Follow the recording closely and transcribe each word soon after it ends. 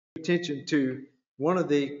attention to one of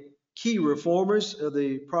the key reformers of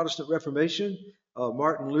the Protestant Reformation,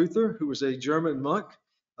 Martin Luther, who was a German monk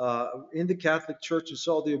in the Catholic Church and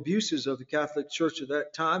saw the abuses of the Catholic Church at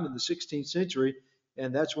that time in the 16th century.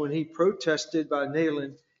 And that's when he protested by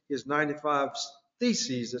nailing his 95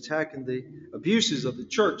 Theses attacking the abuses of the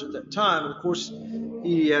church at that time. And of course,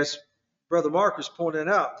 he, as Brother Marcus pointed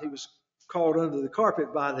out, he was called under the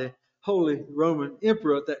carpet by the Holy Roman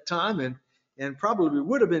Emperor at that time, and probably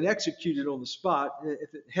would have been executed on the spot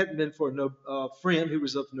if it hadn't been for a friend who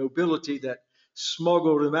was of nobility that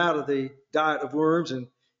smuggled him out of the diet of worms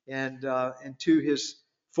and to his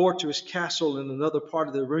fortress castle in another part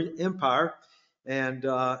of the empire,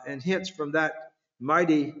 and hence from that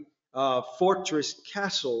mighty fortress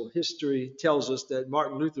castle, history tells us that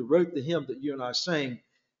Martin Luther wrote the hymn that you and I sang,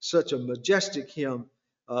 such a majestic hymn.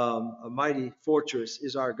 A mighty fortress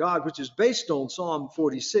is our God, which is based on Psalm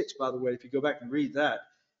 46, by the way, if you go back and read that.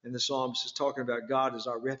 And the psalmist is talking about God as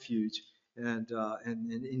our refuge. And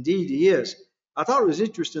indeed he is. I thought it was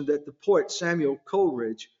interesting that the poet Samuel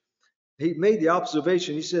Coleridge, he made the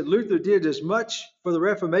observation. He said Luther did as much for the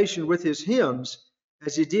Reformation with his hymns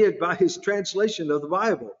as he did by his translation of the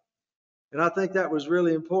Bible. And I think that was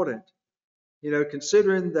really important. You know,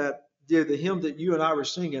 considering that the hymn that you and I were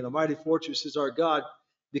singing, A Mighty Fortress is Our God,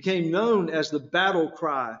 became known as the battle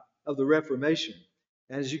cry of the Reformation.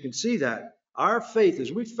 And as you can see that, our faith, as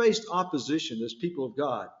we faced opposition as people of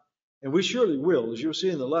God, and we surely will, as you'll see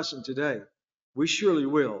in the lesson today, we surely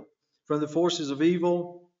will, from the forces of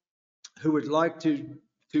evil who would like to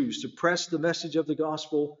suppress the message of the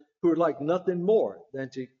gospel, who would like nothing more than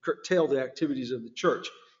to curtail the activities of the church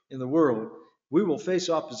in the world. We will face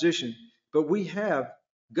opposition, but we have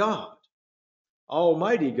God,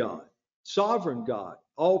 Almighty God, Sovereign God,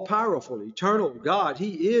 all-powerful, eternal God.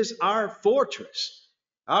 He is our fortress,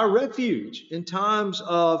 our refuge in times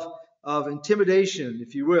of intimidation,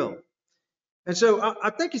 if you will. And so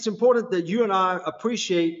I think it's important that you and I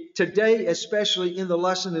appreciate today, especially in the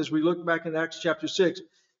lesson as we look back in Acts chapter 6,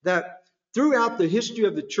 that throughout the history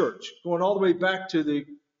of the church, going all the way back to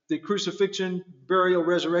the crucifixion, burial,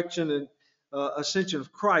 resurrection, and ascension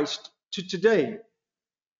of Christ to today,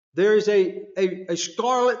 there is a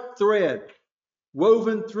scarlet thread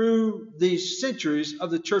woven through the centuries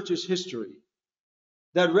of the church's history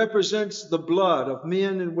that represents the blood of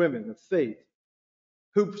men and women of faith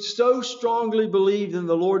who so strongly believed in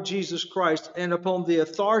the Lord Jesus Christ and upon the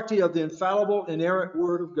authority of the infallible, inerrant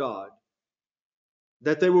Word of God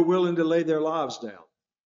that they were willing to lay their lives down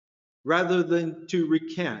rather than to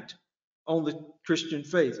recant on the Christian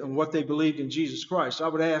faith and what they believed in Jesus Christ. I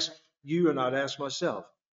would ask you, and I'd ask myself,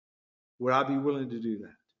 would I be willing to do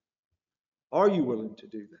that? Are you willing to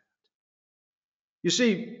do that? You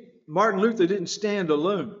see, Martin Luther didn't stand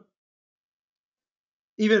alone.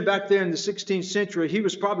 Even back there in the 16th century, he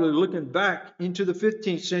was probably looking back into the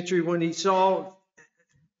 15th century when he saw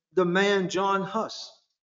the man John Huss,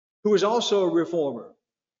 who was also a reformer,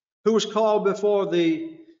 who was called before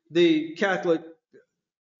the Catholic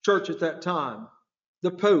Church at that time,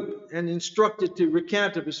 the Pope, and instructed to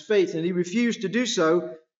recant of his faith, and he refused to do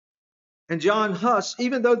so. And John Huss,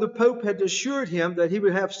 even though the Pope had assured him that he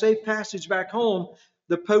would have safe passage back home,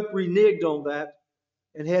 the Pope reneged on that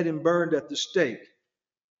and had him burned at the stake.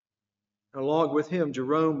 Along with him,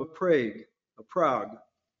 Jerome of Prague,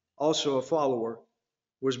 also a follower,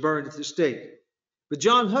 was burned at the stake. But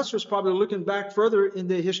John Huss was probably looking back further in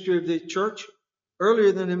the history of the church,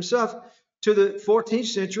 earlier than himself, to the 14th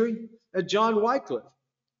century, at John Wycliffe,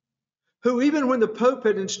 who even when the Pope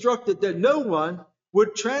had instructed that no one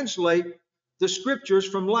would translate the scriptures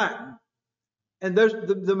from Latin, and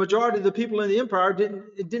the majority of the people in the empire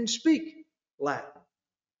didn't speak Latin.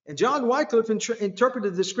 And John Wycliffe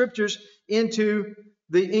interpreted the scriptures into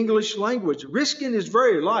the English language, risking his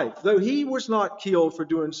very life, though he was not killed for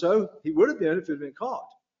doing so. He would have been if he had been caught.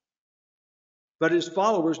 But his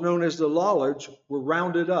followers, known as the Lollards, were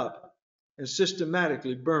rounded up and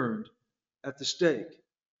systematically burned at the stake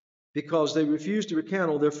because they refused to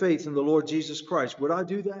recant on their faith in the Lord Jesus Christ. Would I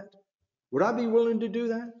do that? Would I be willing to do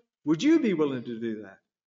that? Would you be willing to do that?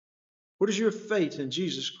 What does your faith in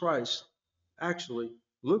Jesus Christ actually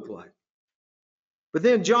look like? But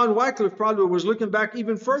then John Wycliffe probably was looking back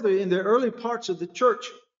even further in the early parts of the church,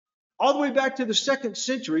 all the way back to the 2nd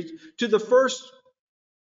century, to the first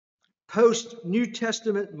post-New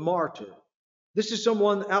Testament martyr. This is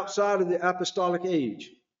someone outside of the apostolic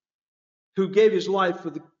age who gave his life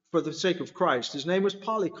for the sake of Christ. His name was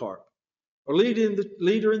Polycarp, a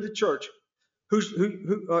leader in the church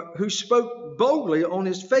who spoke boldly on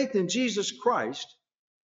his faith in Jesus Christ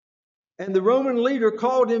And the Roman leader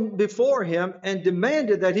called him before him and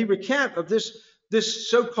demanded that he recant of this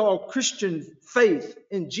so-called Christian faith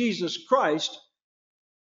in Jesus Christ.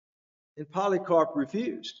 And Polycarp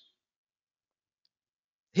refused.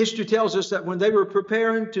 History tells us that when they were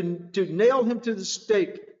preparing to nail him to the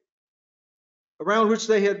stake, around which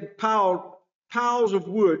they had piled piles of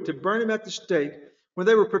wood to burn him at the stake, when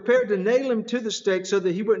they were prepared to nail him to the stake so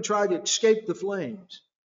that he wouldn't try to escape the flames,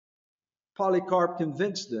 Polycarp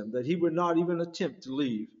convinced them that he would not even attempt to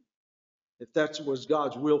leave if that was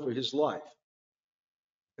God's will for his life.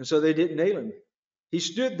 And so they didn't nail him. He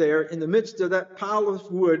stood there in the midst of that pile of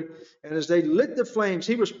wood, and as they lit the flames,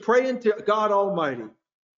 he was praying to God Almighty.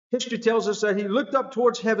 History tells us that he looked up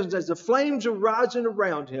towards heavens as the flames were rising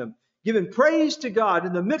around him, giving praise to God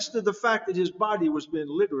in the midst of the fact that his body was being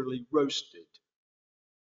literally roasted.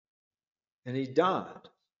 And he died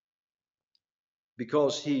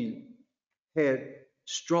because he had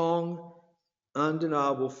strong,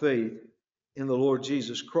 undeniable faith in the Lord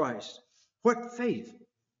Jesus Christ. What faith?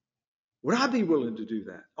 Would I be willing to do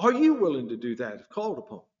that? Are you willing to do that if called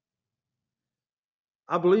upon?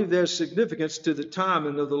 I believe there's significance to the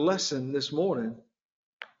timing of the lesson this morning,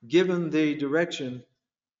 given the direction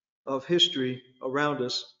of history around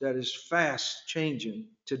us that is fast changing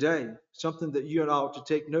today, something that you and I ought to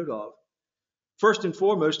take note of. First and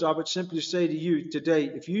foremost, I would simply say to you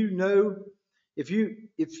today, if you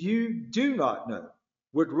do not know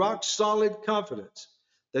with rock solid confidence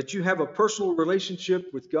that you have a personal relationship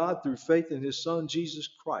with God through faith in his Son, Jesus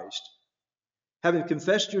Christ, having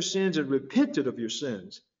confessed your sins and repented of your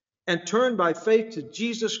sins, and turned by faith to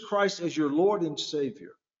Jesus Christ as your Lord and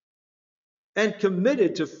Savior, and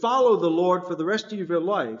committed to follow the Lord for the rest of your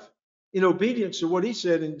life in obedience to what he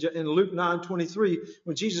said in Luke 9:23,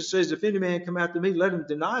 when Jesus says, if any man come after me, let him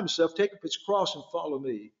deny himself, take up his cross and follow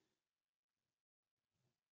me.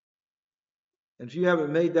 And if you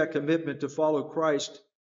haven't made that commitment to follow Christ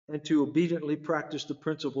and to obediently practice the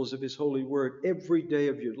principles of his holy word every day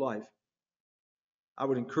of your life, I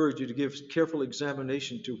would encourage you to give careful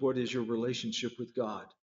examination to what is your relationship with God.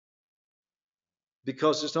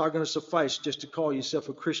 Because it's not going to suffice just to call yourself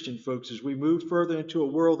a Christian, folks. As we move further into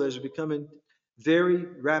a world that is becoming very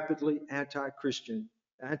rapidly anti-Christian,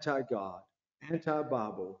 anti-God,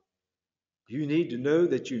 anti-Bible, you need to know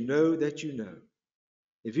that you know that you know.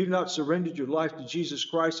 If you've not surrendered your life to Jesus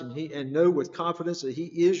Christ and know with confidence that he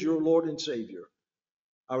is your Lord and Savior,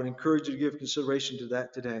 I would encourage you to give consideration to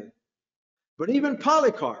that today. But even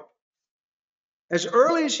Polycarp, as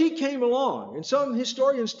early as he came along, and some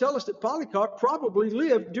historians tell us that Polycarp probably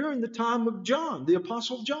lived during the time of John, the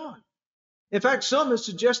Apostle John. In fact, some have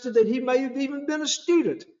suggested that he may have even been a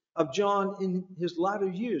student of John in his latter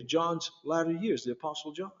years, John's latter years, the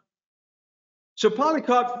Apostle John. So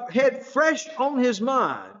Polycarp had fresh on his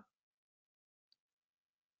mind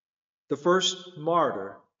the first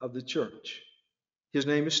martyr of the church. His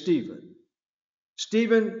name is Stephen.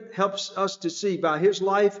 Stephen helps us to see by his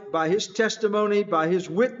life, by his testimony, by his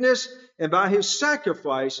witness, and by his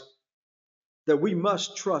sacrifice that we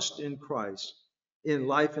must trust in Christ in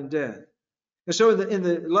life and death. And so in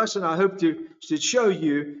the lesson, I hope to show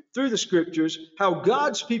you through the scriptures how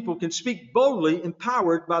God's people can speak boldly,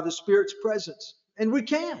 empowered by the Spirit's presence. And we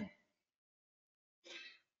can.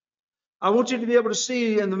 I want you to be able to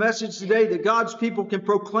see in the message today that God's people can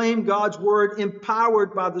proclaim God's word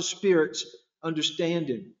empowered by the Spirit's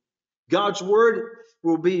understanding. God's word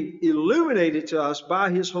will be illuminated to us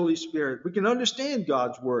by his Holy Spirit. We can understand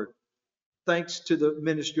God's word thanks to the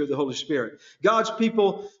ministry of the Holy Spirit. God's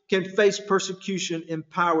people can face persecution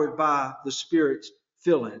empowered by the Spirit's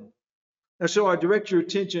filling. And so I direct your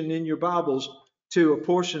attention in your Bibles to a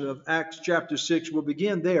portion of Acts chapter 6. We'll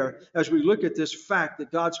begin there as we look at this fact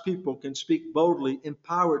that God's people can speak boldly,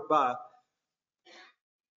 empowered by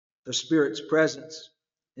the Spirit's presence.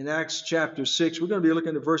 In Acts chapter 6, we're going to be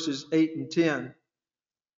looking at verses 8 and 10.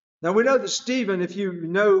 Now we know that Stephen, if you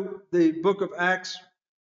know the book of Acts,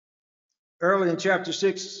 early in chapter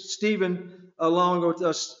 6, Stephen, along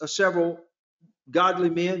with several godly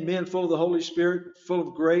men full of the Holy Spirit, full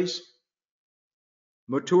of grace,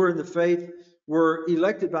 mature in the faith, were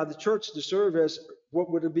elected by the church to serve as what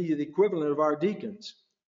would be the equivalent of our deacons.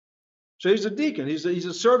 So he's a deacon. He's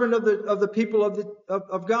a servant of the people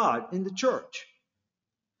of God in the church.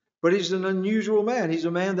 But he's an unusual man. He's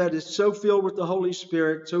a man that is so filled with the Holy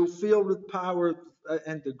Spirit, so filled with power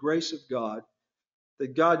and the grace of God,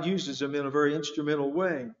 that God uses him in a very instrumental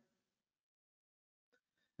way.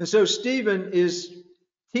 And so Stephen is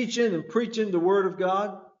teaching and preaching the Word of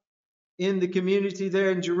God. in the community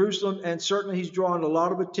there in Jerusalem, and certainly he's drawing a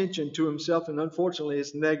lot of attention to himself, and unfortunately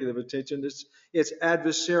it's negative attention. It's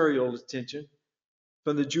adversarial attention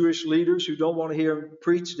from the Jewish leaders who don't want to hear him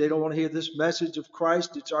preach. They don't want to hear this message of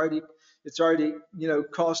Christ. It's already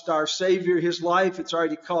cost our Savior his life. It's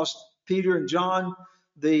already cost Peter and John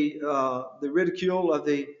the ridicule of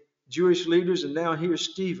the Jewish leaders, and now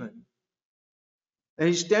here's Stephen. And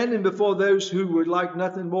he's standing before those who would like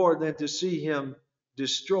nothing more than to see him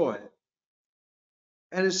destroyed.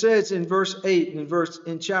 And it says in verse 8,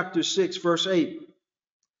 in chapter 6, verse 8,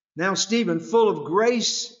 now Stephen, full of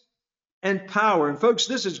grace and power. And folks,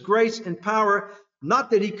 this is grace and power,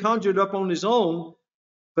 not that he conjured up on his own,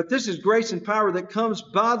 but this is grace and power that comes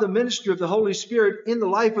by the ministry of the Holy Spirit in the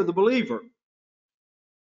life of the believer,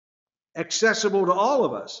 accessible to all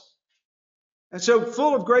of us. And so,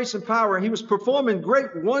 full of grace and power, he was performing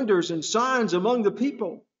great wonders and signs among the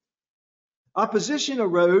people. Opposition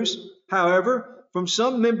arose, however, from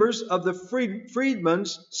some members of the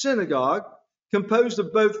freedmen's synagogue, composed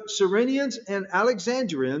of both Cyrenians and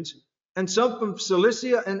Alexandrians, and some from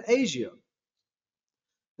Cilicia and Asia.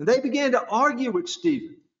 And they began to argue with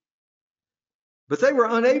Stephen, but they were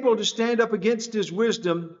unable to stand up against his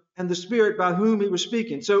wisdom and the Spirit by whom he was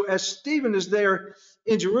speaking. So as Stephen is there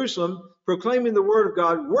in Jerusalem, proclaiming the word of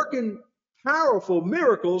God, working powerful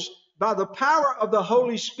miracles by the power of the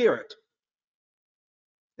Holy Spirit.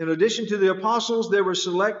 In addition to the apostles, there were a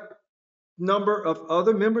select number of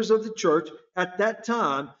other members of the church at that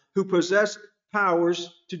time who possessed powers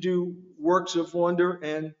to do works of wonder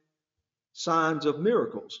and signs of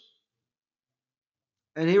miracles.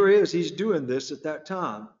 And here he is, he's doing this at that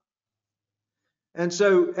time. And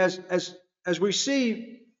so as we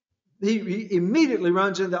see, he immediately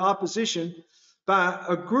runs into opposition by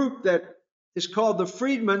a group that is called the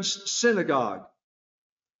Freedmen's Synagogue.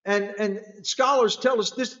 And scholars tell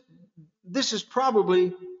us this is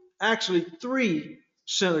probably actually 3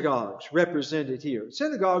 synagogues represented here.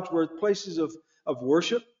 Synagogues were places of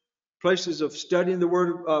worship, places of studying the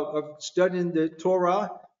word, of studying the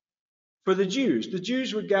Torah for the Jews. The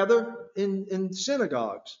Jews would gather in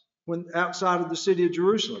synagogues when outside of the city of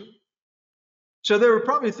Jerusalem. So there were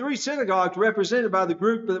probably 3 synagogues represented by the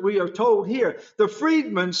group that we are told here. The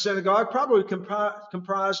Freedmen's Synagogue probably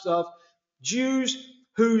comprised of Jews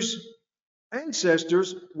whose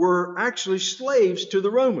ancestors were actually slaves to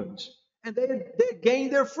the Romans. And they had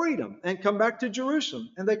gained their freedom and come back to Jerusalem.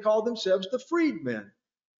 And they called themselves the freedmen.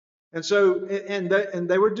 And so, and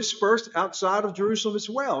they were dispersed outside of Jerusalem as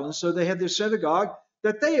well. And so they had their synagogue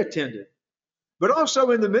that they attended. But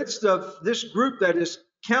also in the midst of this group that is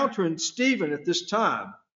countering Stephen at this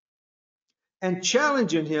time and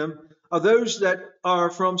challenging him are those that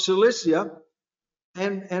are from Cilicia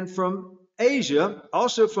and from Asia,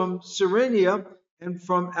 also from Cyrenia and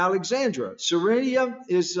from Alexandria. Cyrenia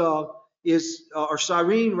is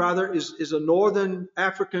Cyrene rather, is a northern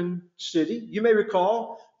African city. You may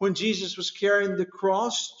recall when Jesus was carrying the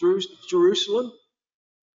cross through Jerusalem,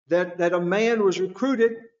 that a man was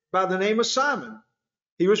recruited by the name of Simon.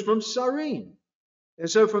 He was from Cyrene. And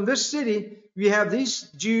so from this city, we have these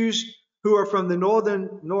Jews who are from the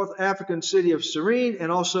North African city of Cyrene,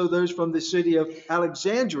 and also those from the city of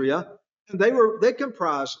Alexandria. And they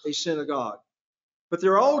comprise a synagogue. But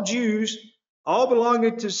they're all Jews, all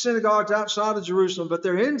belonging to synagogues outside of Jerusalem, but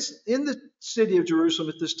they're in the city of Jerusalem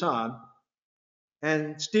at this time.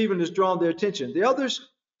 And Stephen has drawn their attention. The others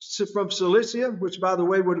from Cilicia, which by the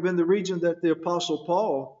way would have been the region that the Apostle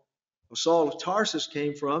Paul, or Saul of Tarsus,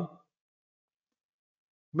 came from,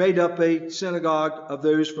 made up a synagogue of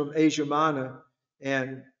those from Asia Minor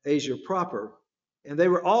and Asia proper. And they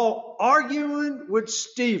were all arguing with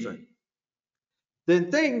Stephen. The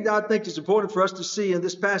thing that I think is important for us to see in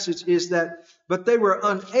this passage is that, but they were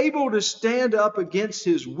unable to stand up against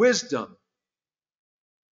his wisdom.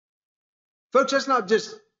 Folks, that's not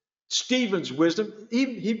just Stephen's wisdom.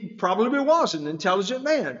 He probably was an intelligent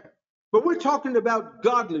man. But we're talking about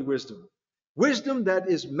godly wisdom. Wisdom that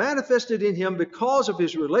is manifested in him because of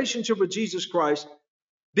his relationship with Jesus Christ,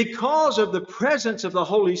 because of the presence of the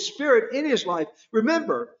Holy Spirit in his life.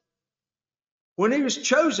 Remember, when he was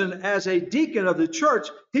chosen as a deacon of the church,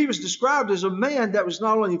 he was described as a man that was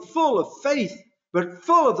not only full of faith, but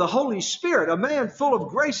full of the Holy Spirit, a man full of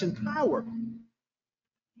grace and power.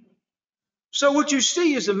 So what you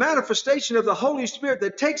see is a manifestation of the Holy Spirit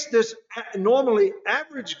that takes this normally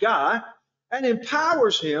average guy and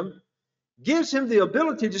empowers him, gives him the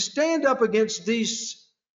ability to stand up against these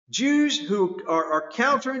Jews who are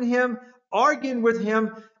countering him, arguing with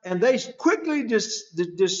him, and they quickly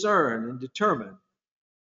discern and determine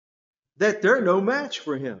that they're no match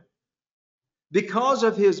for him. Because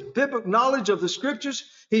of his biblical knowledge of the scriptures,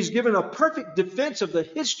 he's given a perfect defense of the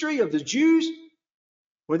history of the Jews.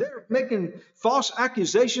 When they're making false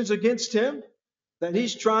accusations against him, that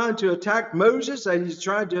he's trying to attack Moses, that he's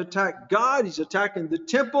trying to attack God, he's attacking the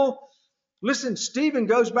temple. Listen, Stephen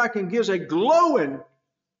goes back and gives a glowing,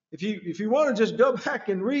 if you want to just go back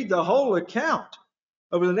and read the whole account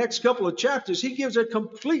over the next couple of chapters, he gives a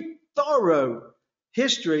complete, thorough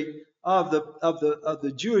history of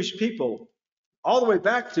the Jewish people, all the way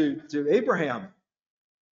back to Abraham,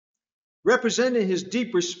 representing his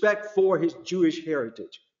deep respect for his Jewish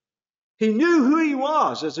heritage. He knew who he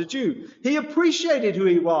was as a Jew. He appreciated who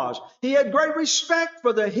he was. He had great respect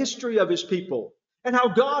for the history of his people and how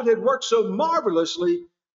God had worked so marvelously,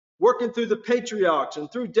 working through the patriarchs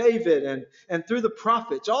and through David and through the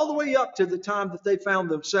prophets, all the way up to the time that they found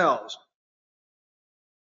themselves.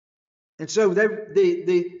 And so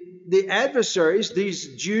the adversaries,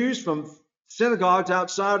 these Jews from synagogues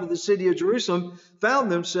outside of the city of Jerusalem,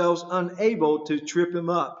 found themselves unable to trip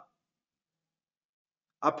him up.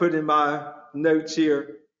 I put in my notes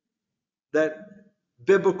here that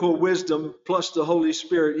biblical wisdom plus the Holy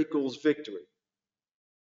Spirit equals victory.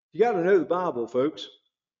 You got to know the Bible, folks.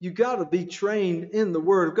 You got to be trained in the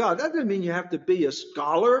Word of God. That doesn't mean you have to be a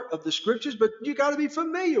scholar of the Scriptures, but you got to be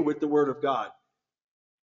familiar with the Word of God.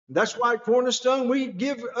 That's why at Cornerstone we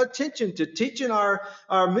give attention to teaching our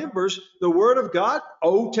members the Word of God,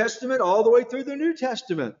 Old Testament all the way through the New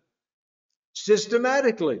Testament,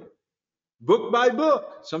 systematically, book by book,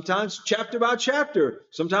 sometimes chapter by chapter,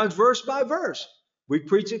 sometimes verse by verse. We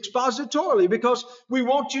preach expositorily because we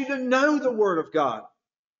want you to know the Word of God,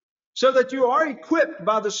 so that you are equipped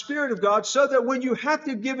by the Spirit of God, so that when you have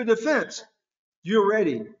to give a defense, you're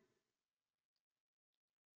ready.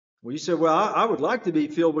 Well, you said, well, I would like to be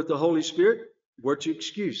filled with the Holy Spirit. What's your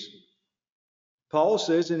excuse? Paul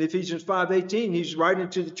says in Ephesians 5:18, he's writing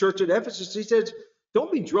to the church at Ephesus, he says,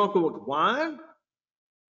 don't be drunken with wine,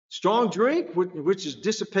 strong drink, which is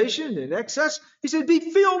dissipation and excess. He said, be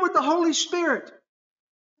filled with the Holy Spirit.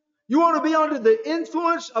 You want to be under the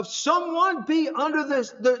influence of someone? Be under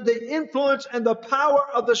the influence and the power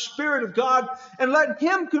of the Spirit of God, and let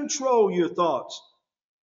Him control your thoughts.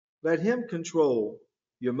 Let Him control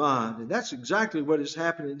your mind. And that's exactly what is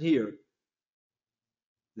happening here.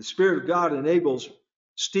 The Spirit of God enables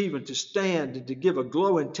Stephen to stand and to give a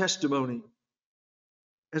glowing testimony.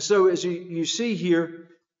 And so as you see here,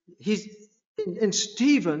 in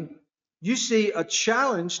Stephen, you see a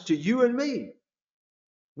challenge to you and me.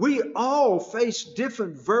 We all face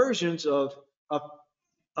different versions of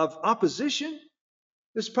opposition.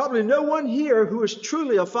 There's probably no one here who is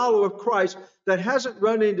truly a follower of Christ that hasn't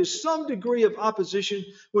run into some degree of opposition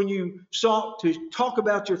when you sought to talk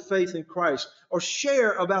about your faith in Christ, or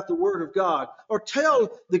share about the Word of God, or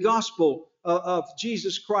tell the gospel of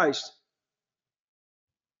Jesus Christ.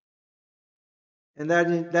 And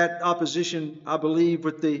that opposition, I believe,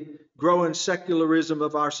 with the growing secularism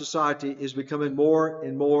of our society, is becoming more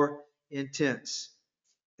and more intense.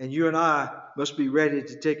 And you and I must be ready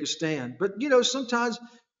to take a stand. But, sometimes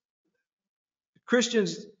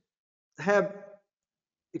Christians have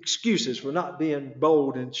excuses for not being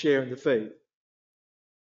bold and sharing the faith.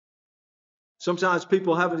 Sometimes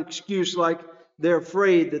people have an excuse like they're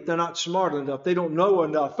afraid that they're not smart enough. They don't know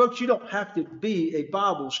enough. Folks, you don't have to be a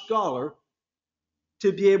Bible scholar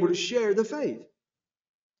to be able to share the faith.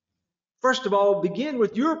 First of all, begin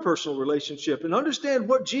with your personal relationship and understand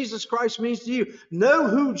what Jesus Christ means to you. Know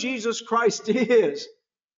who Jesus Christ is.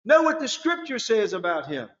 Know what the Scripture says about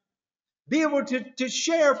Him. Be able to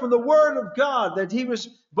share from the Word of God that He was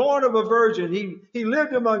born of a virgin. He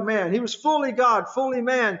lived among man. He was fully God, fully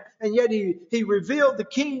man, and yet He revealed the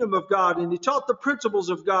kingdom of God, and He taught the principles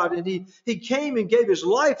of God, and He came and gave His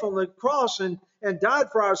life on the cross and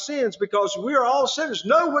died for our sins because we are all sinners.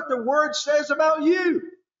 Know what the Word says about you.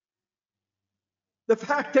 The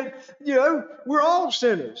fact that, we're all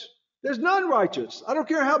sinners. There's none righteous. I don't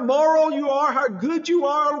care how moral you are, how good you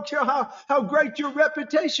are. I don't care how great your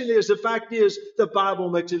reputation is. The fact is, the Bible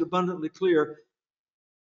makes it abundantly clear.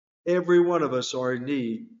 Every one of us are in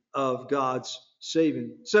need of God's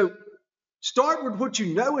saving. So start with what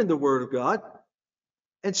you know in the Word of God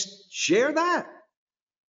and share that.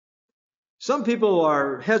 Some people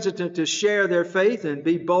are hesitant to share their faith and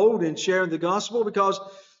be bold in sharing the gospel because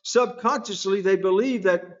subconsciously they believe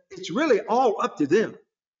that it's really all up to them.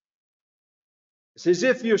 It's as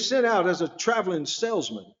if you're sent out as a traveling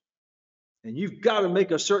salesman and you've got to make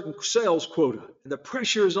a certain sales quota and the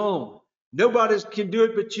pressure is on. Nobody can do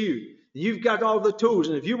it but you. You've got all the tools.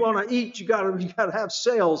 And if you want to eat, you got to have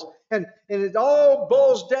sales. And it all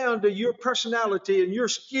boils down to your personality and your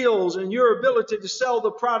skills and your ability to sell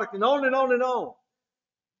the product, and on and on and on.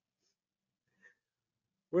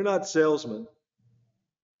 We're not salesmen.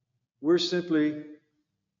 We're simply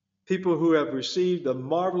people who have received a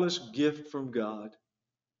marvelous gift from God.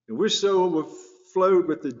 And we're so overflowed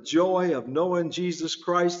with the joy of knowing Jesus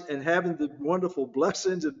Christ and having the wonderful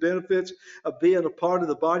blessings and benefits of being a part of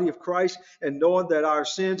the body of Christ, and knowing that our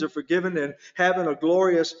sins are forgiven and having a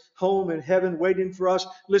glorious home in heaven waiting for us.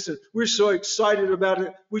 Listen, we're so excited about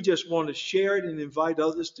it. We just want to share it and invite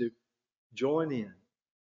others to join in.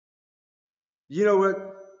 You know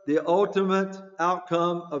what? The ultimate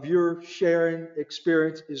outcome of your sharing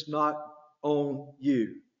experience is not on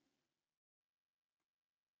you.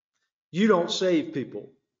 You don't save people.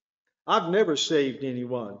 I've never saved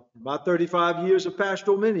anyone. In my 35 years of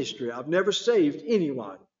pastoral ministry, I've never saved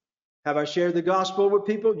anyone. Have I shared the gospel with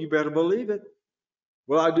people? You better believe it.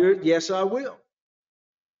 Will I do it? Yes, I will.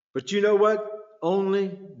 But you know what?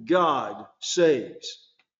 Only God saves.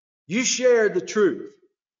 You share the truth.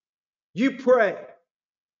 You pray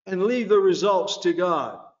and leave the results to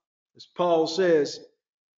God. As Paul says,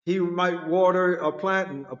 he might water a plant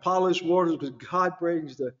and Apollos waters, but God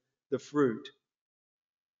brings the fruit.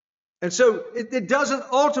 And so it doesn't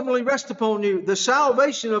ultimately rest upon you. The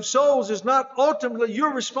salvation of souls is not ultimately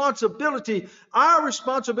your responsibility. Our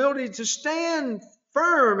responsibility is to stand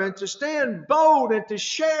firm and to stand bold and to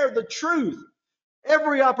share the truth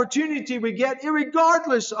every opportunity we get,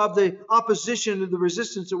 irregardless of the opposition and the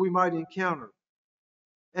resistance that we might encounter.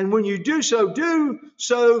 And when you do so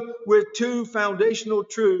with two foundational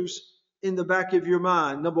truths in the back of your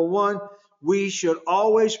mind. Number one, we should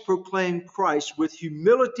always proclaim Christ with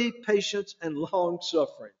humility, patience, and long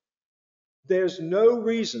suffering. There's no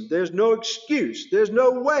reason, there's no excuse, there's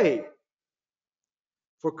no way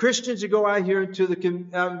for Christians to go out here into the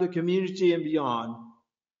community and beyond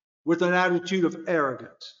with an attitude of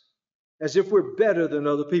arrogance, as if we're better than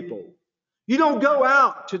other people. You don't go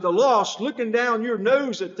out to the lost looking down your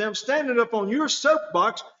nose at them, standing up on your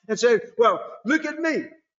soapbox and say, well, look at me.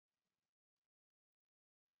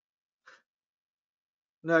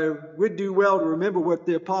 Now, we'd do well to remember what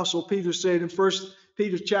the Apostle Peter said in 1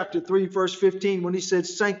 Peter chapter 3, verse 15, when he said,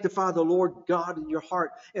 sanctify the Lord God in your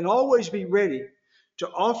heart, and always be ready to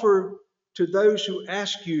offer to those who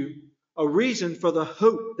ask you a reason for the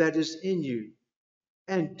hope that is in you.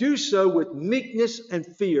 And do so with meekness and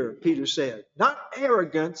fear, Peter said. Not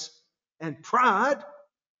arrogance and pride.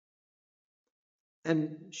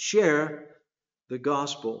 And share the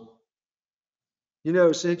gospel. You know,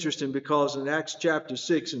 it's interesting because in Acts chapter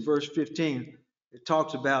 6 and verse 15, it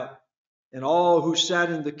talks about, and all who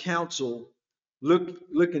sat in the council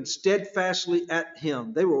looking steadfastly at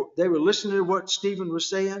him. They were listening to what Stephen was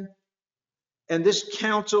saying. And this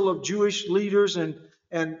council of Jewish leaders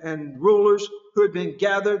and rulers who had been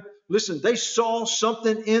gathered, listen, they saw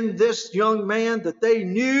something in this young man that they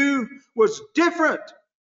knew was different.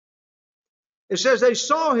 It says they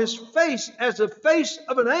saw his face as the face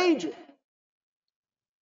of an angel.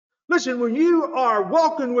 Listen, when you are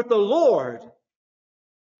walking with the Lord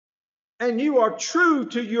and you are true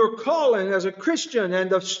to your calling as a Christian, and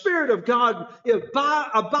the Spirit of God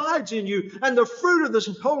abides in you, and the fruit of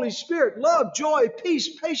the Holy Spirit, love, joy,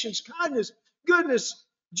 peace, patience, kindness, goodness,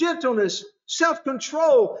 gentleness,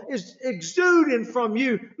 self-control is exuding from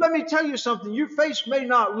you. Let me tell you something. Your face may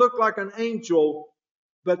not look like an angel,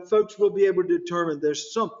 but folks will be able to determine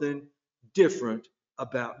there's something different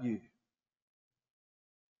about you.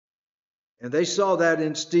 And they saw that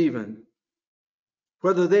in Stephen.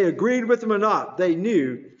 Whether they agreed with him or not, they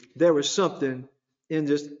knew there was something in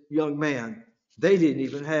this young man they didn't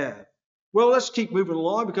even have. Well, let's keep moving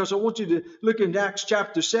along, because I want you to look in Acts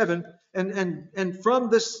chapter 7 and from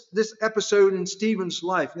this episode in Stephen's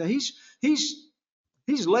life. Now he's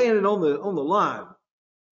laying it on the line.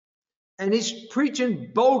 And he's preaching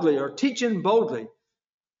boldly or teaching boldly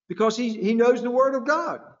because he knows the Word of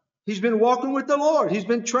God. He's been walking with the Lord. He's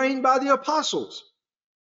been trained by the apostles.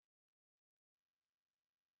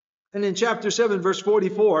 And in chapter 7, verse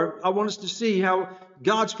 44, I want us to see how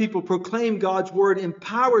God's people proclaim God's word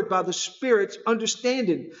empowered by the Spirit's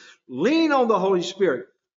understanding. Lean on the Holy Spirit.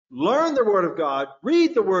 Learn the Word of God.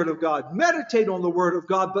 Read the Word of God. Meditate on the Word of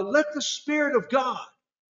God. But let the Spirit of God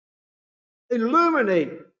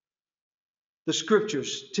illuminate the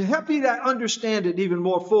Scriptures to help you to understand it even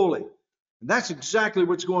more fully. And that's exactly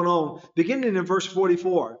what's going on. Beginning in verse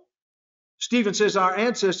 44, Stephen says, our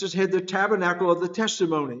ancestors had the tabernacle of the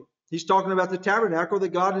testimony. He's talking about the tabernacle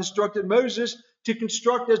that God instructed Moses to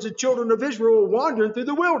construct as the children of Israel were wandering through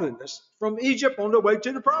the wilderness from Egypt on their way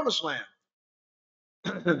to the promised land.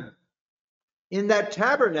 In that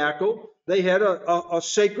tabernacle, they had a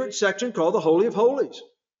sacred section called the Holy of Holies.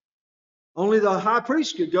 Only the high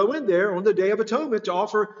priest could go in there on the Day of Atonement to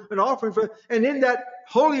offer an offering for. And in that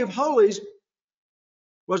Holy of Holies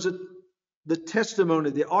was the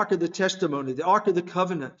testimony, the Ark of the Testimony, the Ark of the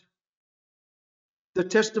Covenant. The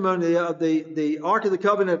testimony of the Ark of the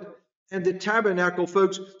Covenant and the tabernacle,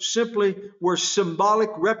 folks, simply were symbolic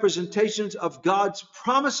representations of God's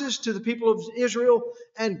promises to the people of Israel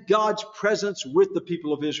and God's presence with the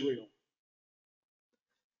people of Israel.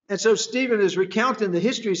 And so Stephen is recounting the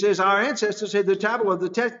history. He says, our ancestors had the tabernacle of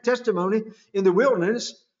the testimony in the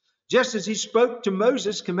wilderness, just as he spoke to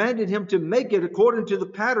Moses, commanded him to make it according to the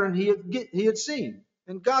pattern he had seen.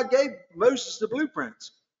 And God gave Moses the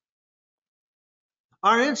blueprints.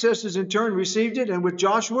 Our ancestors in turn received it, and with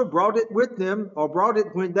Joshua brought it with them, or brought it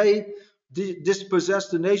when they dispossessed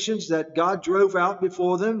the nations that God drove out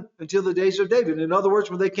before them until the days of David. In other words,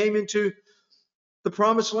 when they came into the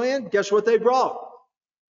promised land, guess what they brought?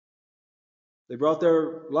 They brought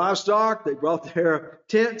their livestock, they brought their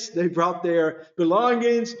tents, they brought their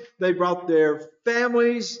belongings, they brought their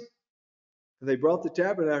families, and they brought the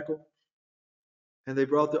tabernacle, and they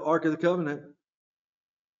brought the Ark of the Covenant.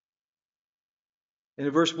 And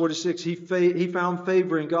in verse 46, he found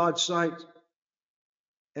favor in God's sight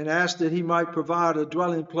and asked that he might provide a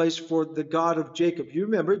dwelling place for the God of Jacob. You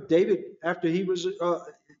remember David, after he was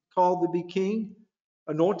called to be king,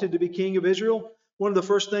 anointed to be king of Israel, one of the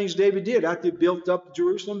first things David did after he built up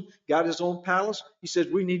Jerusalem, got his own palace, he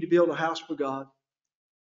said, we need to build a house for God.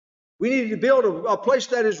 We need to build a place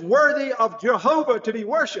that is worthy of Jehovah to be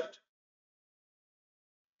worshipped.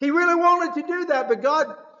 He really wanted to do that, but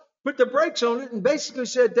God put the brakes on it and basically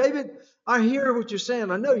said, David, I hear what you're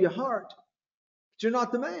saying. I know your heart, but you're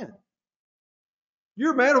not the man.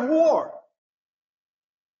 You're a man of war.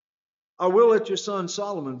 I will let your son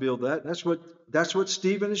Solomon build that. That's what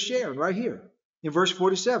Stephen is sharing right here in verse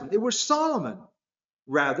 47. It was Solomon,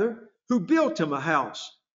 rather, who built him a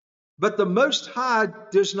house. But the Most High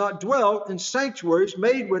does not dwell in sanctuaries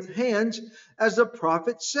made with hands, as the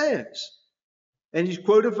prophet says. And he's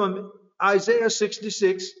quoted from Isaiah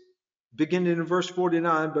 66, beginning in verse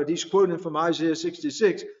 49, but he's quoting from Isaiah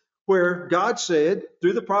 66, where God said,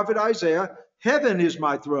 through the prophet Isaiah, heaven is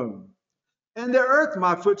my throne, and the earth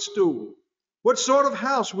my footstool. What sort of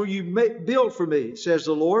house will you build for me, says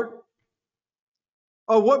the Lord?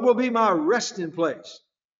 Or what will be my resting place?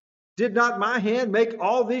 Did not my hand make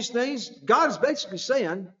all these things? God is basically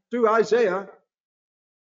saying, through Isaiah,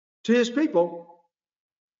 to his people,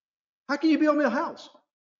 how can you build me a house?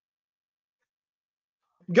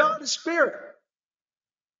 God is spirit.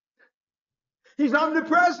 He's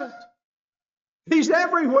omnipresent. He's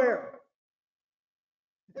everywhere.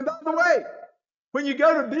 And by the way, when you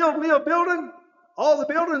go to build me a building, all the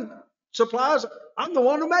building supplies, I'm the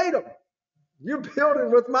one who made them. You're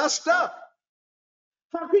building with my stuff.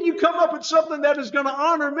 How can you come up with something that is going to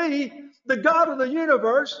honor me, the God of the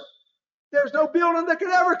universe? There's no building that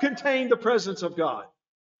could ever contain the presence of God.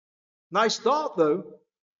 Nice thought, though.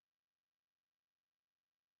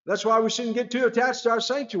 That's why we shouldn't get too attached to our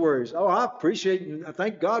sanctuaries. Oh, I appreciate and I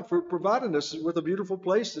thank God for providing us with a beautiful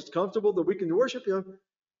place that's comfortable that we can worship Him.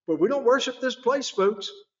 But we don't worship this place, folks.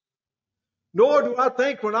 Nor do I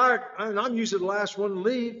think when I'm usually the last one to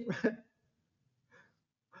leave.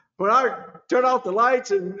 When I turn off the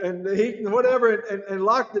lights and the heat and whatever and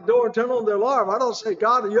lock the door and turn on the alarm, I don't say,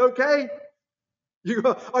 God, are you okay?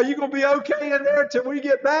 Are you going to be okay in there until we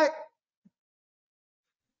get back?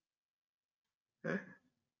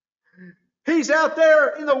 He's out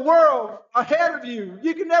there in the world ahead of you.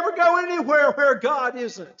 You can never go anywhere where God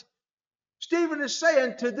isn't. Stephen is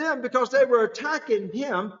saying to them, because they were attacking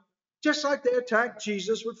him, just like they attacked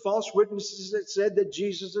Jesus with false witnesses that said that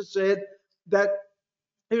Jesus had said that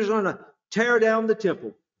he was going to tear down the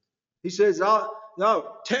temple. He says,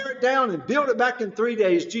 no, tear it down and build it back in 3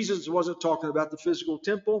 days. Jesus wasn't talking about the physical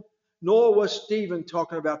temple, nor was Stephen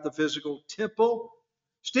talking about the physical temple.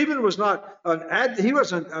 Stephen was not he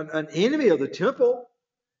wasn't an enemy of the temple.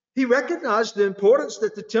 He recognized the importance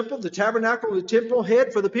that the temple, the tabernacle, the temple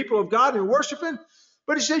had for the people of God in worshiping.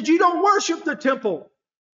 But he said, you don't worship the temple.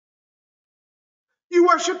 You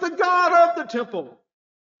worship the God of the temple,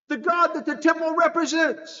 the God that the temple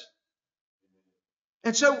represents.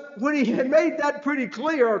 And so when he had made that pretty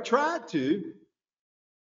clear, or tried to,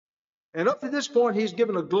 and up to this point, he's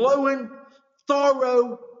given a glowing,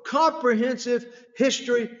 thorough comprehensive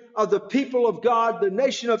history of the people of God, the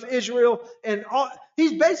nation of Israel. And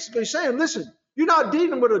he's basically saying, listen, you're not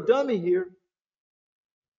dealing with a dummy here.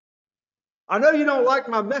 I know you don't like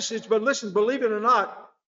my message, but listen, believe it or not,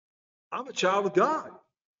 I'm a child of God.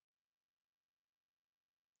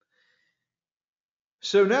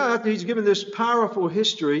 So now, after he's given this powerful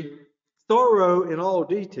history, thorough in all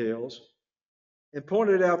details, and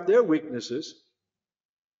pointed out their weaknesses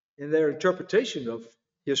in their interpretation of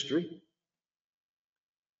history,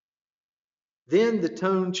 then the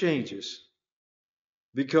tone changes,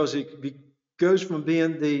 because it goes from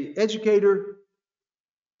being the educator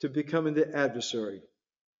to becoming the adversary.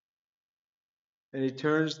 And he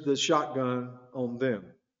turns the shotgun on them.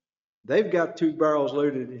 They've got 2 barrels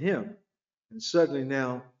loaded at him. And suddenly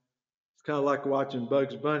now, it's kind of like watching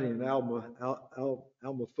Bugs Bunny and Alma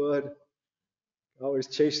Fudd, always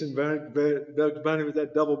chasing Bugs Bunny with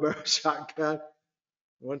that double barrel shotgun.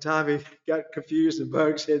 One time he got confused and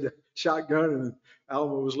Bugs had the shotgun and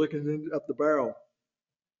Alma was looking up the barrel.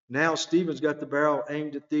 Now Stephen's got the barrel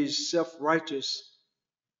aimed at these self-righteous,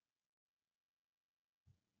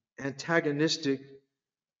 antagonistic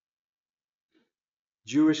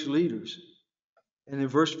Jewish leaders. And in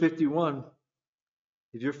verse 51,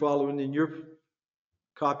 if you're following in your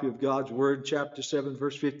copy of God's Word, chapter 7,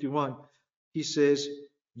 verse 51, he says,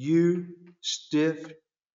 you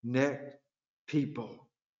stiff-necked people.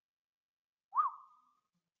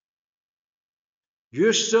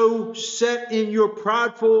 You're so set in your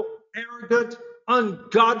prideful, arrogant,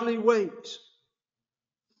 ungodly ways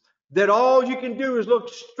that all you can do is look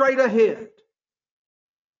straight ahead.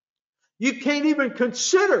 You can't even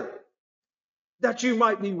consider that you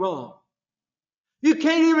might be wrong. You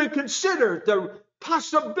can't even consider the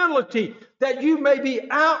possibility that you may be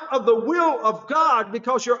out of the will of God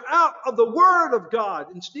because you're out of the Word of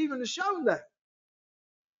God. And Stephen has shown that.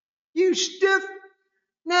 You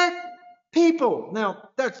stiff-necked people. Now,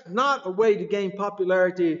 that's not a way to gain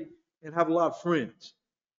popularity and have a lot of friends.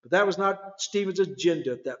 But that was not Stephen's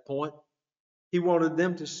agenda at that point. He wanted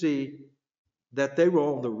them to see that they were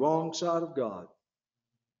on the wrong side of God.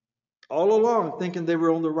 All along thinking they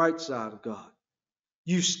were on the right side of God.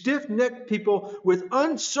 You stiff-necked people with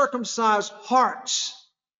uncircumcised hearts.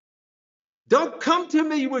 Don't come to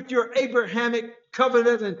me with your Abrahamic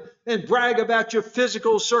covenant and brag about your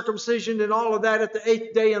physical circumcision and all of that at the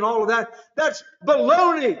 8th day and all of that. That's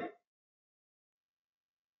baloney.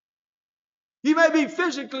 You may be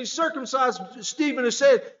physically circumcised, Stephen has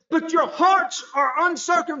said, but your hearts are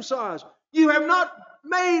uncircumcised. You have not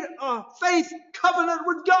made a faith covenant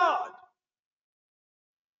with God.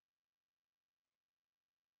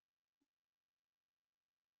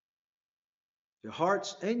 Your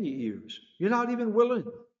hearts and your ears. You're not even willing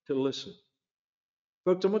to listen.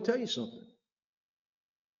 Folks, I'm going to tell you something.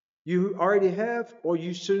 You already have, or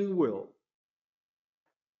you soon will.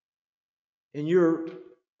 In your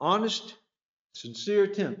honest, sincere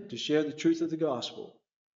attempt to share the truth of the gospel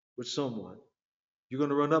with someone, you're going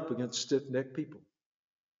to run up against stiff-necked people.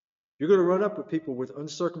 You're going to run up with people with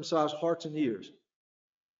uncircumcised hearts and ears.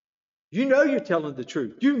 You know you're telling the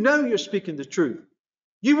truth. You know you're speaking the truth.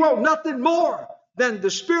 You want nothing more than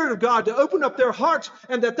the Spirit of God to open up their hearts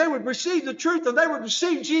and that they would receive the truth and they would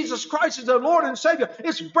receive Jesus Christ as their Lord and Savior.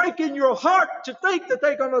 It's breaking your heart to think that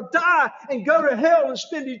they're going to die and go to hell and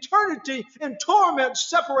spend eternity in torment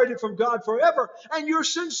separated from God forever. And you're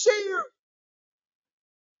sincere.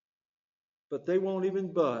 But they won't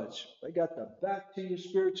even budge. They got their back to you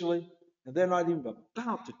spiritually and they're not even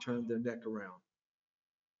about to turn their neck around.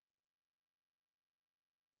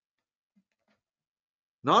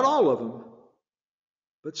 Not all of them,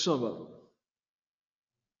 but some of them.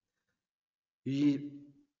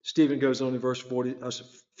 Stephen goes on in verse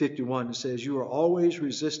 51 and says, you are always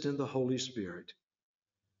resisting the Holy Spirit.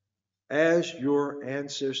 As your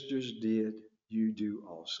ancestors did, you do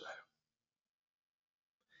also.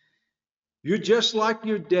 You're just like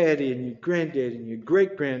your daddy and your granddaddy and your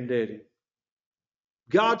great-granddaddy.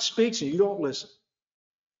 God speaks and you don't listen.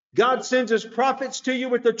 God sends his prophets to you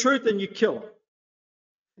with the truth and you kill them.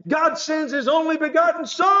 God sends his only begotten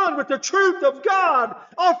Son with the truth of God,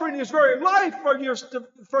 offering his very life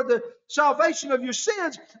for the salvation of your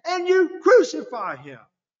sins, and you crucify him.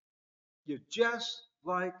 You're just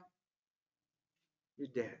like your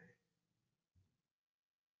daddy.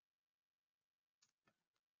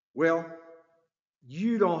 Well,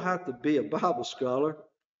 you don't have to be a Bible scholar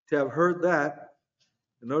to have heard that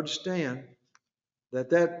and understand that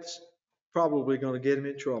that's probably going to get him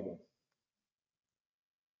in trouble.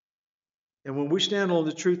 And when we stand on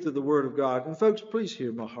the truth of the Word of God, and folks, please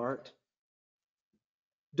hear my heart.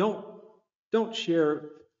 Don't share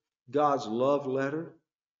God's love letter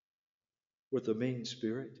with a mean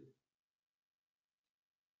spirit.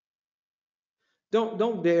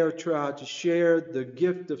 Don't dare try to share the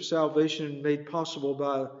gift of salvation made possible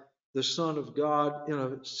by the Son of God in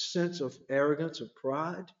a sense of arrogance, of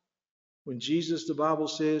pride. When Jesus, the Bible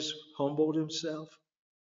says, humbled himself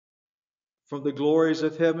from the glories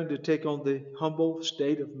of heaven to take on the humble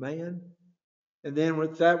state of man. And then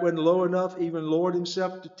when that wasn't low enough, even lowered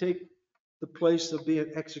himself to take the place of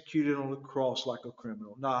being executed on the cross like a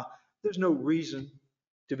criminal. Now, there's no reason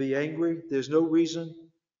to be angry. There's no reason.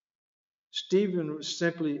 Stephen was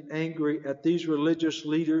simply angry at these religious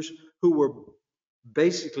leaders who were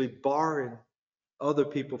basically barring other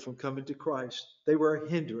people from coming to Christ. They were a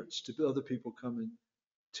hindrance to other people coming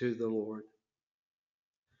to the Lord.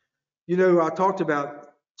 You know, I talked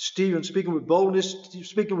about Stephen speaking with boldness,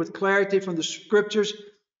 speaking with clarity from the Scriptures,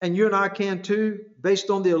 and you and I can too, based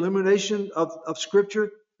on the illumination of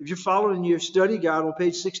Scripture. If you're following your study guide on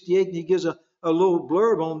page 68, he gives a little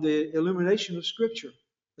blurb on the illumination of Scripture.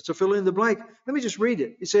 It's a fill in the blank. Let me just read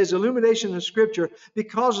it. It says, illumination of Scripture,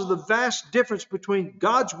 because of the vast difference between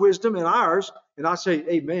God's wisdom and ours, and I say,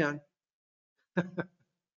 amen.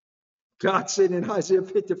 God said in Isaiah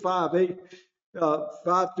 55,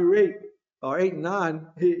 5 through 8, or 8 and 9,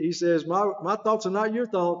 he says, my thoughts are not your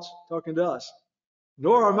thoughts, talking to us,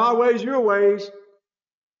 nor are my ways your ways.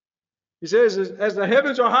 He says, as the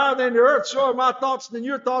heavens are higher than the earth, so are my thoughts than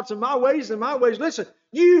your thoughts, and my ways than my ways. Listen,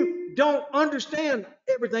 you don't understand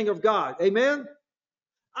everything of God. Amen?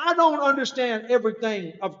 I don't understand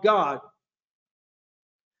everything of God.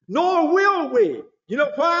 Nor will we. You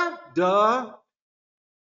know why? Duh.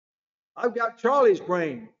 I've got Charlie's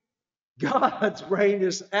brain. God's brain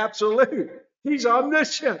is absolute. He's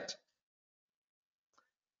omniscient.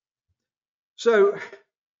 So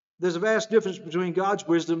there's a vast difference between God's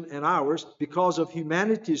wisdom and ours because of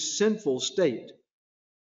humanity's sinful state.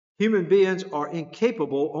 Human beings are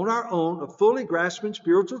incapable on our own of fully grasping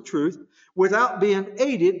spiritual truth without being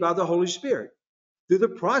aided by the Holy Spirit through the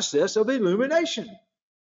process of illumination.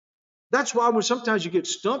 That's why when sometimes you get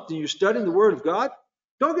stumped and you're studying the Word of God,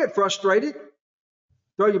 don't get frustrated.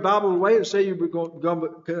 Throw your Bible away and say you're going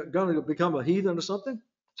to become a heathen or something.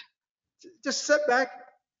 Just sit back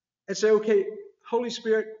and say, okay, Holy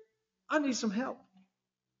Spirit, I need some help.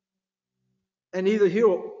 And either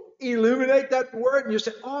he'll illuminate that word and you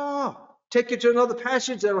say, take you to another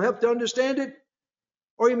passage that'll help to understand it.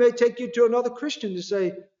 Or he may take you to another Christian to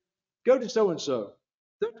say, go to so-and-so.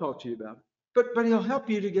 They'll talk to you about it. But he'll help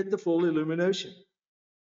you to get the full illumination.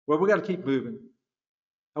 Well, we got to keep moving.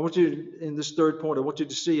 I want you, in this third point, I want you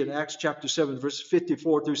to see in Acts chapter 7, verses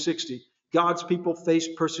 54 through 60, God's people face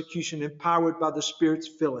persecution empowered by the Spirit's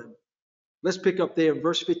filling. Let's pick up there in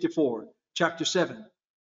verse 54, chapter 7.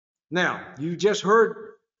 Now, you just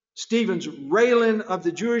heard Stephen's railing of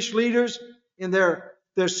the Jewish leaders in their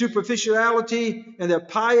superficiality and their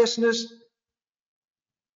piousness.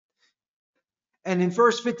 And in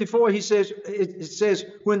verse 54, it says,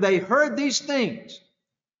 when they heard these things,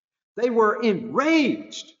 they were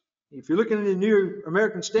enraged. If you're looking at the New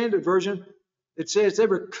American Standard Version, it says they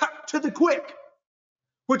were cut to the quick,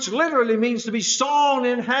 which literally means to be sawn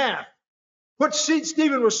in half. What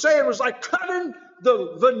Stephen was saying was like cutting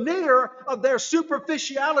the veneer of their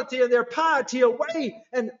superficiality and their piety away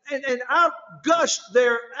and out gushed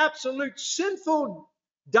their absolute sinful,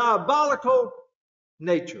 diabolical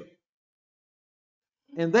nature.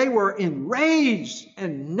 And they were enraged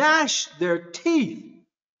and gnashed their teeth.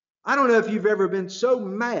 I don't know if you've ever been so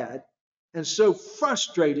mad and so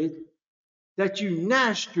frustrated that you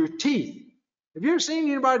gnashed your teeth. Have you ever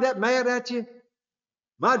seen anybody that mad at you?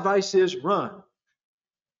 My advice is run.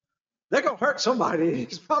 They're going to hurt somebody.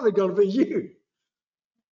 It's probably going to be you.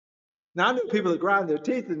 Now, I know people that grind their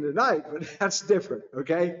teeth in the night, but that's different,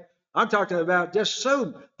 okay? I'm talking about just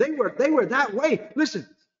so they were that way. Listen,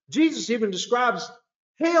 Jesus even describes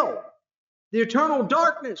hell, the eternal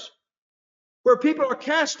darkness, where people are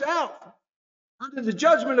cast out under the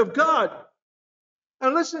judgment of God.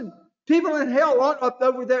 And listen, people in hell aren't up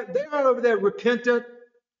over there. They aren't over there repentant.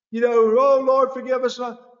 Oh Lord, forgive us.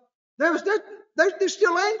 They're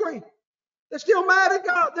still angry. They're still mad at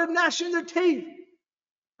God. They're gnashing their teeth.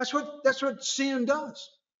 That's what sin does.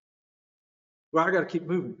 Well, I got to keep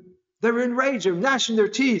moving. They were enraged. They were gnashing their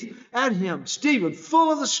teeth at him. Stephen,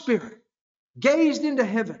 full of the Spirit, gazed into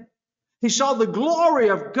heaven. He saw the glory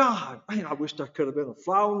of God. Man, I wish I could have been a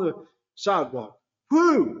fly on the sidewalk.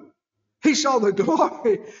 Whoo! He saw the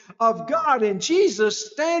glory of God and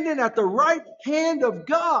Jesus standing at the right hand of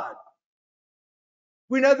God.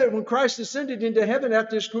 We know that when Christ ascended into heaven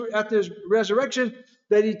after his resurrection,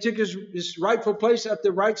 that he took his rightful place at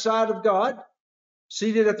the right side of God,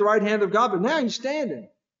 seated at the right hand of God, but now he's standing.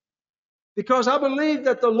 Because I believe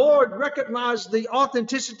that the Lord recognized the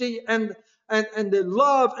authenticity and the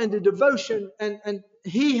love and the devotion, and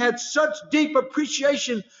he had such deep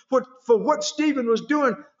appreciation for what Stephen was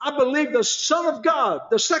doing. I believe the Son of God,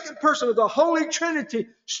 the second person of the Holy Trinity,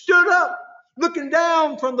 stood up, looking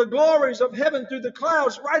down from the glories of heaven through the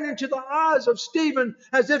clouds right into the eyes of Stephen,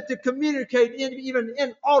 as if to communicate even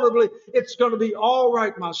inaudibly, it's going to be all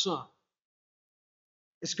right, my son.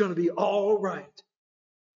 It's going to be all right.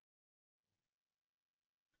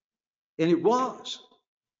 And it was.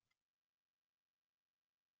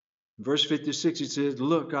 Verse 56, it says,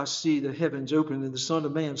 look, I see the heavens open and the Son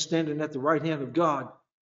of Man standing at the right hand of God.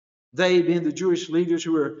 They, being the Jewish leaders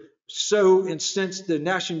who were so incensed, they're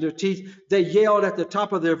gnashing their teeth, they yelled at the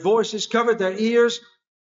top of their voices, covered their ears.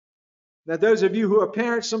 Now, those of you who are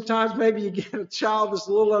parents, sometimes maybe you get a child that's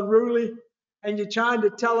a little unruly, and you're trying to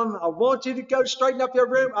tell them, I want you to go straighten up your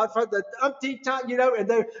room. I've heard the umpteenth time, and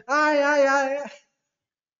they're, aye.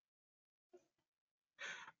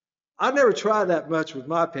 I never tried that much with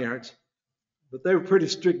my parents, but they were pretty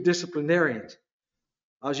strict disciplinarians.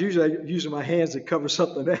 I was usually using my hands to cover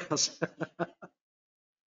something else.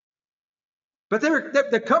 But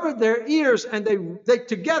they covered their ears, and they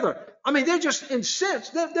together. I mean, they're just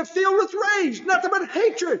incensed. They're filled with rage, nothing but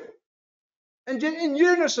hatred. And in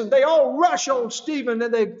unison, they all rush on Stephen,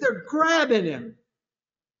 and they're grabbing him.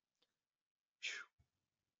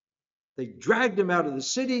 They dragged him out of the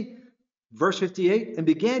city, verse 58, and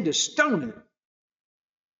began to stone him.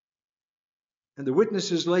 And the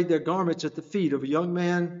witnesses laid their garments at the feet of a young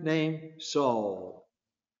man named Saul.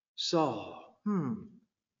 Saul.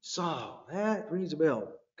 Saul. That rings a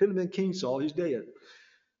bell. Couldn't have been King Saul. He's dead.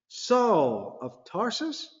 Saul of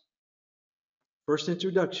Tarsus. First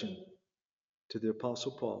introduction to the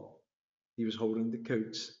Apostle Paul. He was holding the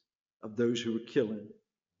coats of those who were killing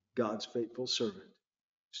God's faithful servant,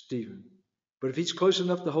 Stephen. But if he's close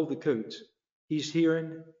enough to hold the coats, he's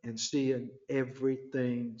hearing and seeing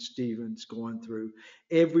everything Stephen's going through,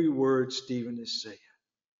 every word Stephen is saying.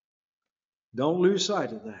 Don't lose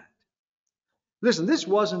sight of that. Listen, this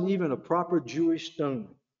wasn't even a proper Jewish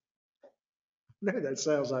stoning. No, that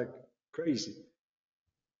sounds like crazy.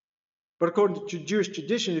 But according to Jewish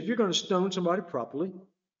tradition, if you're going to stone somebody properly,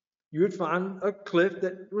 you would find a cliff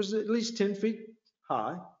that was at least 10 feet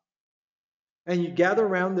high, and you gather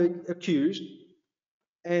around the accused,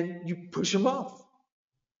 and you push him off,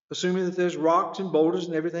 assuming that there's rocks and boulders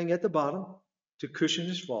and everything at the bottom to cushion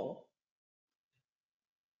his fall.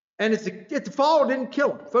 And if the fall didn't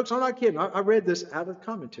kill him, folks, I'm not kidding. I read this out of the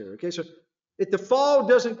commentary. Okay, so if the fall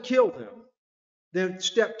doesn't kill them, then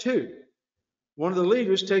step 2, one of the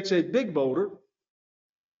leaders takes a big boulder,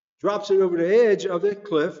 drops it over the edge of the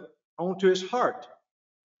cliff onto his heart.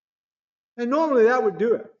 And normally that would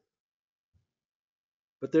do it.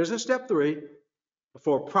 But there's a step 3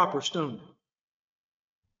 for proper stoning.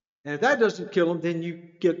 And if that doesn't kill him, then you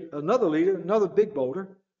get another leader, another big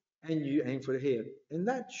boulder, and you aim for the head. And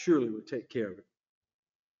that surely would take care of it.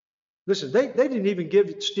 Listen, they didn't even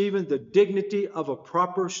give Stephen the dignity of a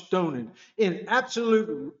proper stoning. In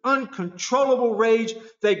absolute uncontrollable rage,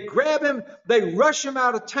 they grab him, they rush him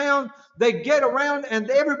out of town, they get around, and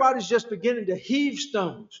everybody's just beginning to heave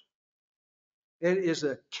stones. It is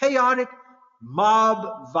a chaotic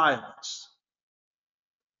mob violence.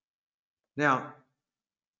 Now,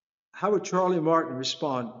 how would Charlie Martin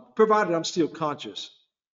respond, provided I'm still conscious?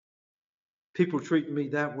 People treat me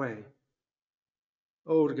that way.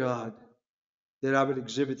 Oh, God, that I would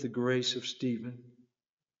exhibit the grace of Stephen.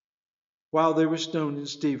 While they were stoning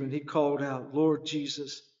Stephen, he called out, Lord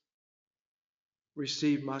Jesus,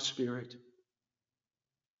 receive my spirit.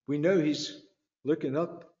 We know he's looking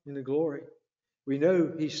up in the glory. We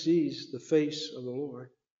know he sees the face of the Lord.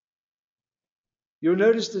 You'll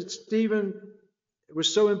notice that Stephen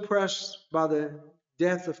was so impressed by the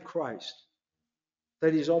death of Christ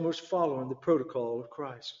that he's almost following the protocol of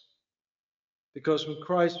Christ. Because when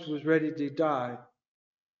Christ was ready to die,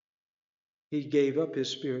 he gave up his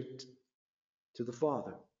spirit to the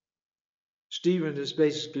Father. Stephen is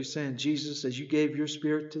basically saying, Jesus, as you gave your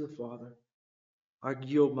spirit to the Father, I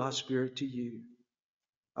yield my spirit to you.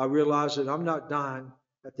 I realize that I'm not dying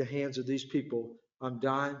at the hands of these people. I'm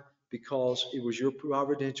dying because it was your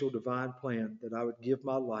providential divine plan that I would give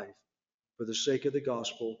my life for the sake of the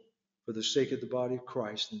gospel, for the sake of the body of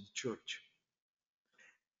Christ and the church.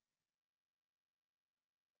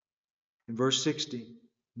 In verse 60,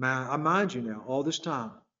 I mind you now, all this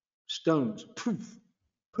time, stones, poof,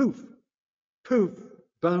 poof, poof,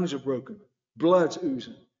 bones are broken, blood's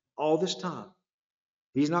oozing, all this time.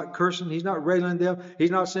 He's not cursing. He's not railing them.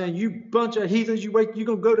 He's not saying, you bunch of heathens, you're going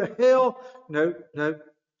to go to hell. No, no.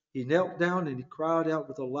 He knelt down and he cried out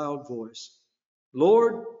with a loud voice,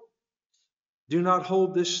 Lord, do not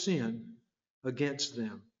hold this sin against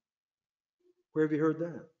them. Where have you heard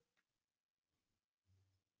that?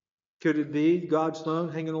 Could it be God's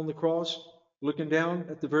Son hanging on the cross, looking down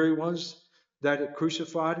at the very ones that had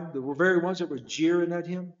crucified him, the very ones that were jeering at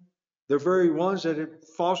him, the very ones that had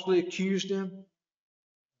falsely accused him,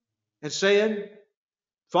 and saying,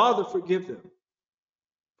 Father, forgive them,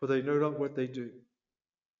 for they know not what they do.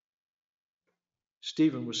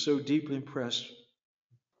 Stephen was so deeply impressed,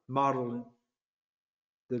 modeling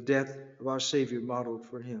the death of our Savior modeled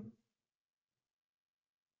for him.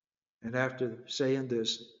 And after saying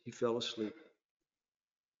this, he fell asleep.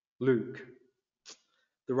 Luke,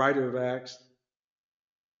 the writer of Acts,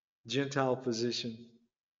 Gentile physician,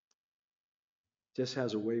 just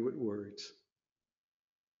has a way with words.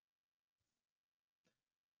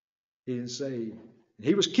 He didn't say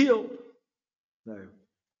he was killed. No.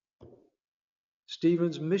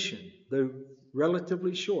 Stephen's mission, though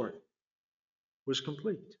relatively short, was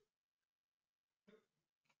complete.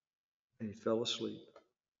 And he fell asleep.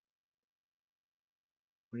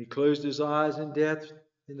 When he closed his eyes in death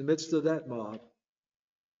in the midst of that mob,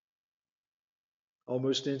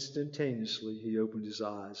 almost instantaneously he opened his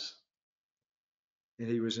eyes and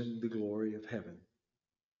he was in the glory of heaven,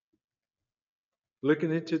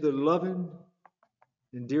 looking into the loving,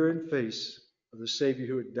 endearing face of the Savior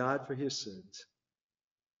who had died for his sins,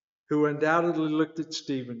 who undoubtedly looked at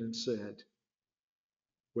Stephen and said,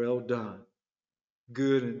 well done,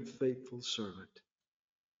 good and faithful servant.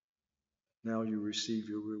 Now you receive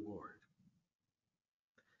your reward.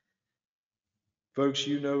 Folks,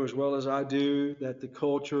 you know as well as I do that the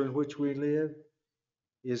culture in which we live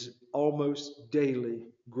is almost daily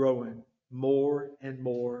growing more and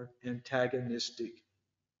more antagonistic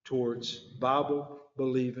towards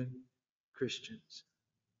Bible-believing Christians.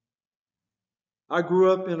 I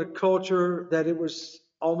grew up in a culture that it was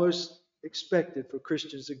almost expected for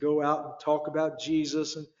Christians to go out and talk about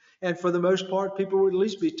Jesus, and for the most part, people would at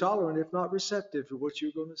least be tolerant, if not receptive, to what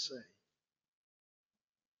you're going to say.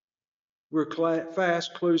 We're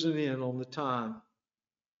fast closing in on the time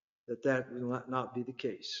that will not be the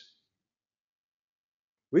case.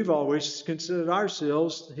 We've always considered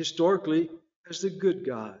ourselves historically as the good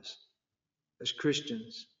guys, as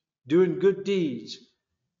Christians, doing good deeds,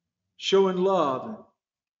 showing love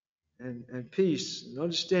and peace and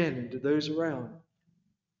understanding to those around.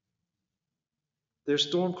 There's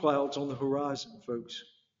storm clouds on the horizon, folks.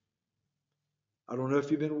 I don't know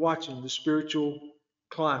if you've been watching the spiritual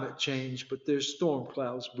climate change, but there's storm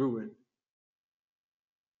clouds brewing.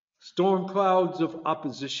 Storm clouds of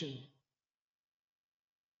opposition.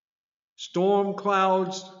 Storm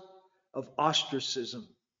clouds of ostracism.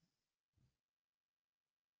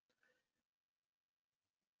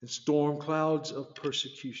 And storm clouds of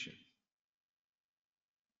persecution.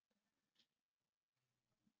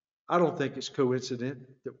 I don't think it's coincident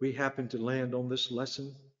that we happen to land on this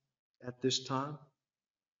lesson at this time.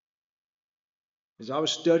 As I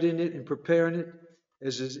was studying it and preparing it,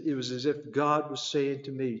 it was as if God was saying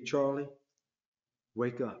to me, Charlie,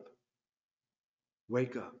 wake up.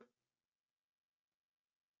 Wake up.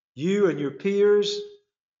 You and your peers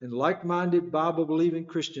and like-minded Bible-believing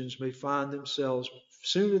Christians may find themselves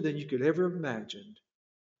sooner than you could ever have imagined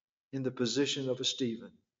in the position of a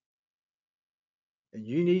Stephen. And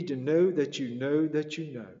you need to know that you know that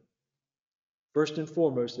you know, first and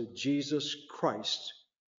foremost, that Jesus Christ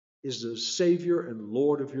is the Savior and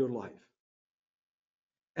Lord of your life.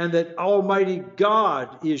 And that Almighty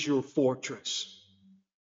God is your fortress.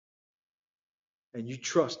 And you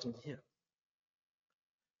trust in Him.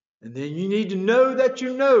 And then you need to know that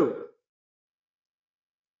you know,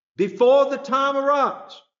 before the time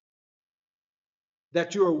arrives,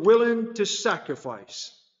 that you are willing to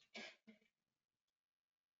sacrifice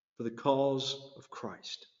for the cause of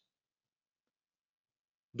Christ.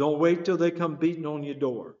 Don't wait till they come beating on your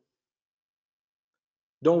door.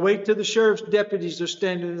 Don't wait till the sheriff's deputies are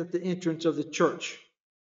standing at the entrance of the church.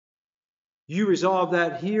 You resolve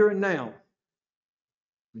that here and now.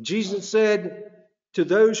 Jesus said to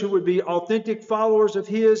those who would be authentic followers of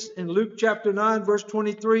His in Luke chapter 9, verse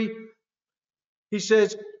 23, He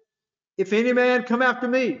says, if any man come after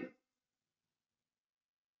me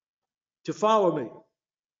to follow me,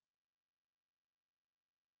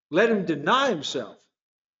 let him deny himself.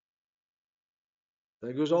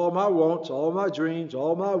 There goes all my wants, all my dreams,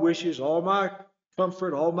 all my wishes, all my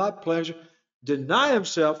comfort, all my pleasure. Deny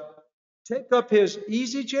himself, take up his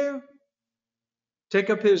easy chair, take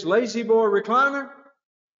up his lazy boy recliner,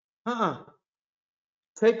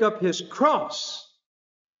 Take up his cross,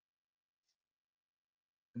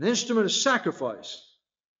 an instrument of sacrifice.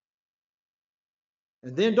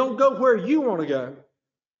 And then don't go where you want to go.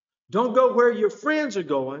 Don't go where your friends are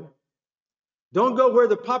going. Don't go where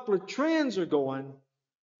the popular trends are going.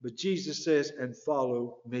 But Jesus says, and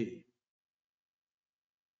follow me.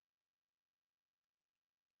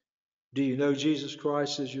 Do you know Jesus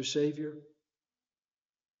Christ as your Savior?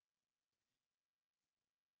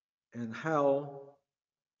 And how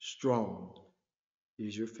strong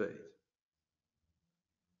is your faith?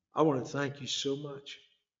 I want to thank you so much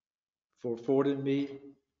for affording me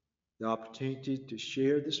the opportunity to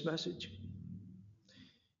share this message.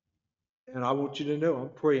 And I want you to know I'm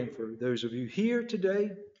praying for those of you here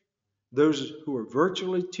today, those who are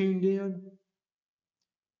virtually tuned in,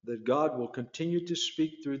 that God will continue to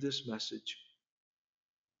speak through this message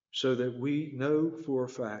so that we know for a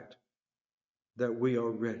fact that we are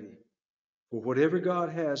ready for whatever God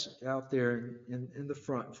has out there in the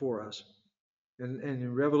front for us. And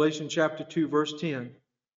in Revelation chapter 2, verse 10,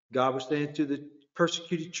 God was saying to the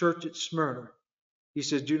persecuted church at Smyrna, he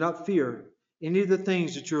says, do not fear any of the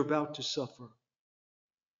things that you're about to suffer.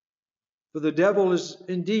 For the devil is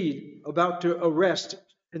indeed about to arrest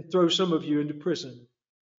and throw some of you into prison.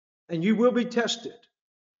 And you will be tested.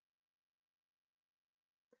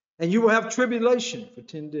 And you will have tribulation for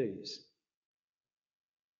 10 days.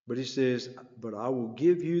 But he says, but I will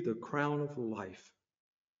give you the crown of life,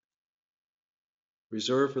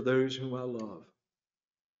 reserved for those whom I love.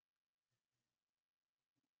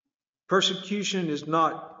 Persecution is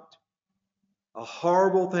not a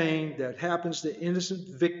horrible thing that happens to innocent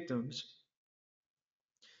victims.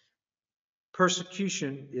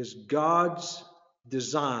 Persecution is God's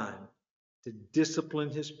design to discipline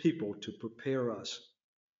his people, to prepare us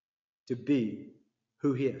to be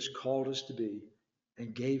who he has called us to be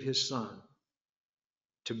and gave his Son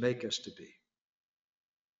to make us to be.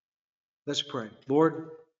 Let's pray. Lord,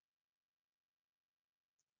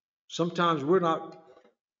 sometimes we're not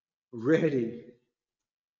ready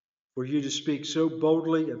for you to speak so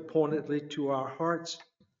boldly and pointedly to our hearts.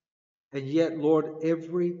 And yet, Lord,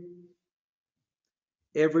 every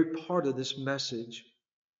part of this message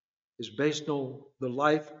is based on the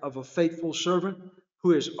life of a faithful servant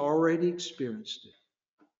who has already experienced it.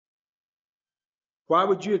 Why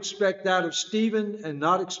would you expect that of Stephen and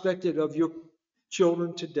not expect it of your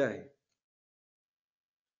children today?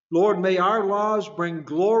 Lord, may our lives bring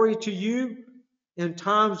glory to you in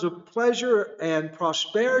times of pleasure and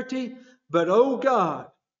prosperity. But, oh God,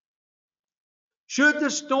 should the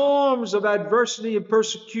storms of adversity and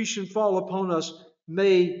persecution fall upon us,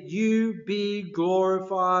 may you be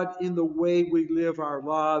glorified in the way we live our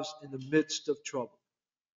lives in the midst of trouble.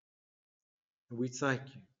 And we thank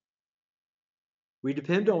you. We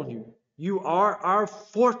depend on you. You are our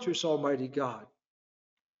fortress, Almighty God.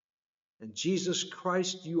 And Jesus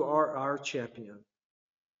Christ, you are our champion,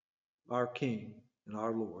 our King, and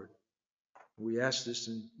our Lord. We ask this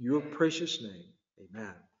in your precious name.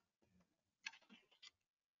 Amen.